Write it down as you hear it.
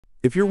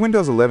If your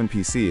Windows 11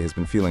 PC has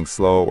been feeling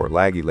slow or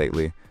laggy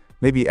lately,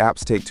 maybe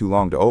apps take too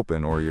long to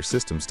open or your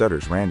system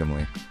stutters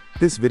randomly,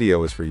 this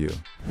video is for you.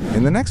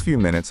 In the next few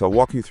minutes, I'll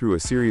walk you through a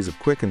series of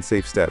quick and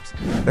safe steps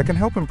that can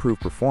help improve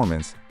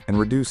performance and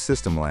reduce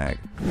system lag.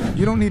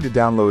 You don't need to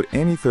download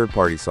any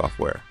third-party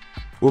software.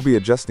 We'll be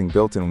adjusting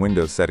built-in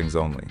Windows settings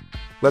only.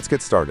 Let's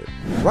get started.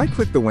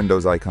 Right-click the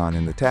Windows icon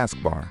in the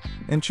taskbar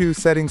and choose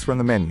Settings from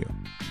the menu.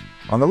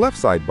 On the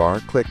left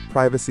sidebar, click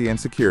Privacy and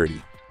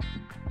Security.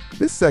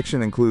 This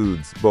section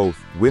includes both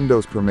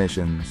Windows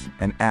permissions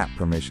and app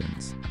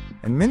permissions,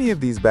 and many of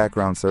these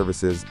background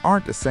services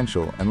aren't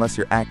essential unless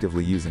you're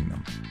actively using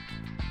them.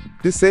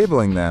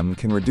 Disabling them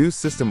can reduce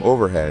system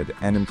overhead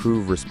and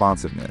improve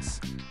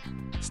responsiveness.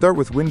 Start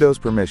with Windows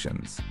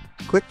permissions.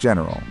 Click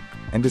General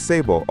and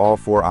disable all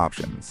 4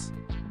 options.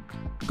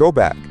 Go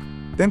back,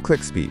 then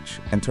click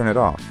Speech and turn it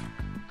off.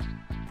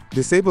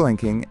 Disable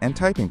linking and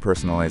typing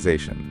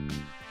personalization.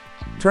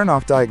 Turn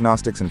off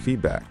diagnostics and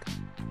feedback.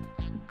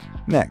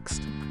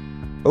 Next,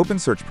 open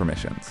search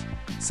permissions.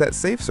 Set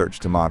Safe Search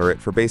to moderate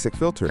for basic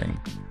filtering,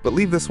 but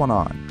leave this one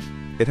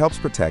on. It helps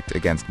protect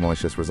against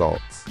malicious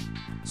results.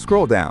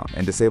 Scroll down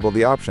and disable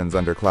the options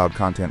under Cloud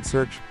Content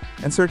Search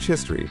and Search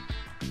History,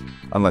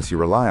 unless you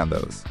rely on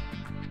those.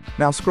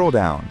 Now scroll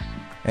down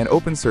and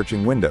open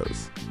Searching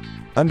Windows.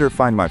 Under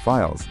Find My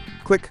Files,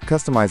 click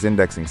Customize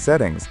Indexing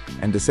Settings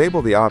and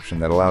disable the option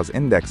that allows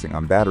indexing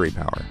on battery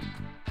power.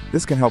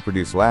 This can help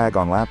reduce lag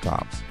on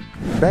laptops.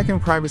 Back in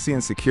Privacy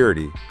and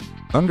Security,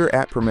 under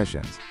App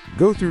Permissions,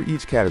 go through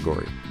each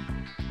category.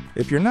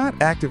 If you're not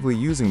actively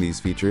using these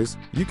features,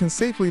 you can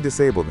safely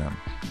disable them.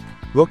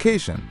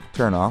 Location,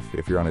 turn off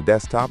if you're on a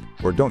desktop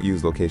or don't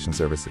use location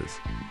services.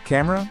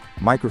 Camera,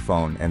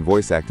 microphone, and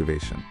voice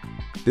activation.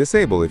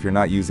 Disable if you're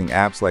not using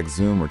apps like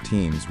Zoom or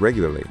Teams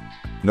regularly.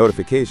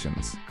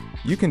 Notifications,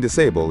 you can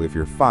disable if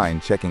you're fine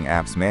checking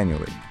apps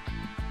manually.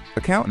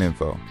 Account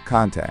info,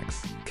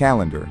 contacts,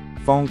 calendar,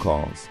 phone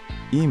calls,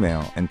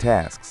 email, and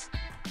tasks.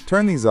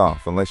 Turn these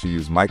off unless you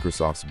use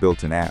Microsoft's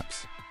built-in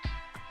apps.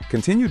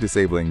 Continue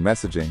disabling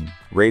messaging,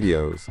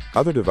 radios,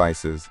 other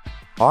devices,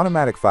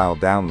 automatic file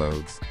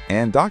downloads,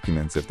 and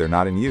documents if they're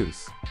not in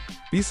use.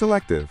 Be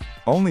selective,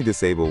 only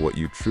disable what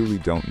you truly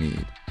don't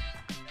need.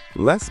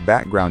 Less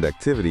background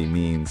activity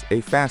means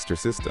a faster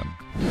system.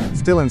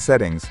 Still in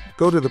Settings,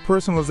 go to the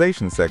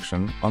Personalization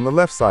section on the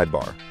left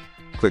sidebar.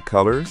 Click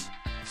Colors,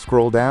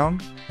 scroll down,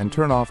 and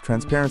turn off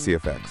Transparency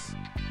Effects.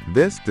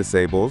 This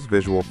disables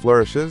visual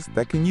flourishes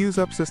that can use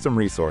up system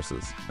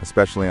resources,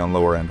 especially on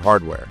lower-end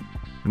hardware.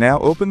 Now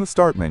open the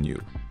Start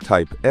menu,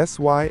 type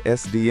sysdm.cpl,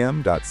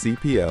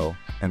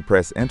 and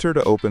press Enter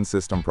to open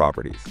System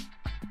Properties.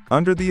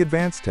 Under the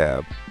Advanced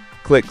tab,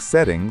 click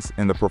Settings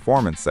in the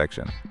Performance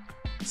section.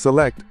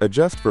 Select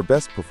Adjust for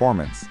Best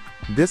Performance.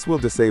 This will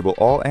disable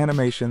all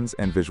animations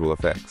and visual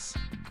effects.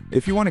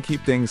 If you want to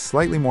keep things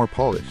slightly more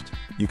polished,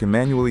 you can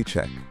manually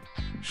check.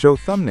 Show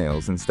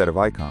thumbnails instead of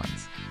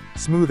icons.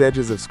 Smooth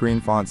edges of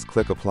screen fonts,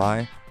 click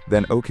Apply,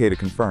 then OK to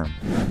confirm.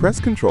 Press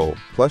Ctrl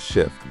plus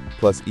Shift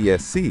plus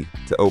ESC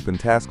to open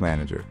Task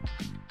Manager.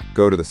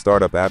 Go to the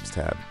Startup Apps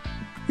tab.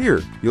 Here,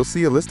 you'll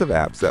see a list of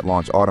apps that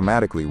launch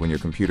automatically when your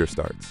computer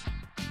starts.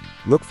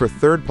 Look for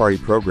third-party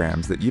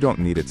programs that you don't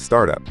need at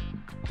startup.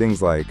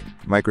 Things like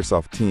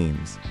Microsoft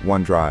Teams,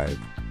 OneDrive,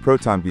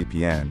 Proton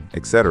VPN,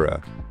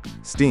 etc.,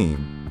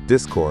 Steam,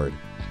 Discord,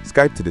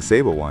 Skype to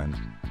disable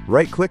one.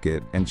 Right-click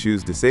it and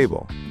choose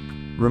Disable.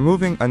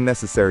 Removing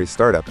unnecessary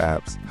startup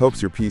apps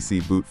helps your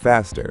PC boot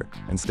faster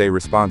and stay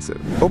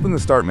responsive. Open the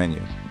Start menu,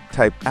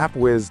 type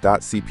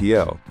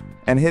appwiz.cpl,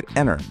 and hit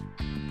Enter.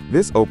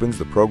 This opens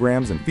the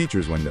Programs and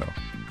Features window.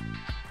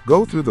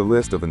 Go through the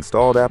list of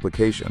installed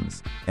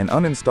applications and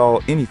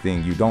uninstall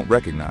anything you don't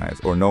recognize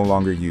or no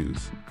longer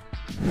use.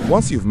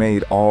 Once you've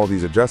made all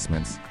these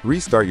adjustments,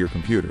 restart your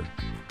computer.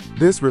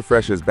 This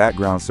refreshes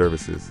background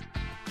services,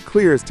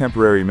 clears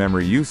temporary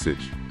memory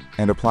usage,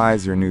 and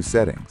applies your new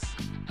settings.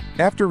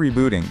 After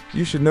rebooting,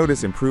 you should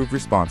notice improved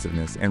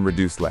responsiveness and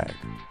reduced lag.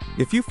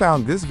 If you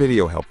found this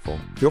video helpful,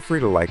 feel free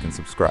to like and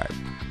subscribe.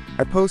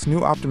 I post new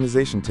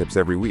optimization tips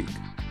every week.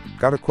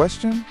 Got a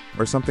question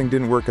or something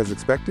didn't work as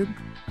expected?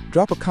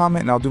 Drop a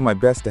comment and I'll do my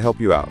best to help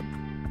you out.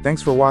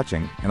 Thanks for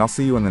watching, and I'll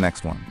see you in the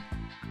next one.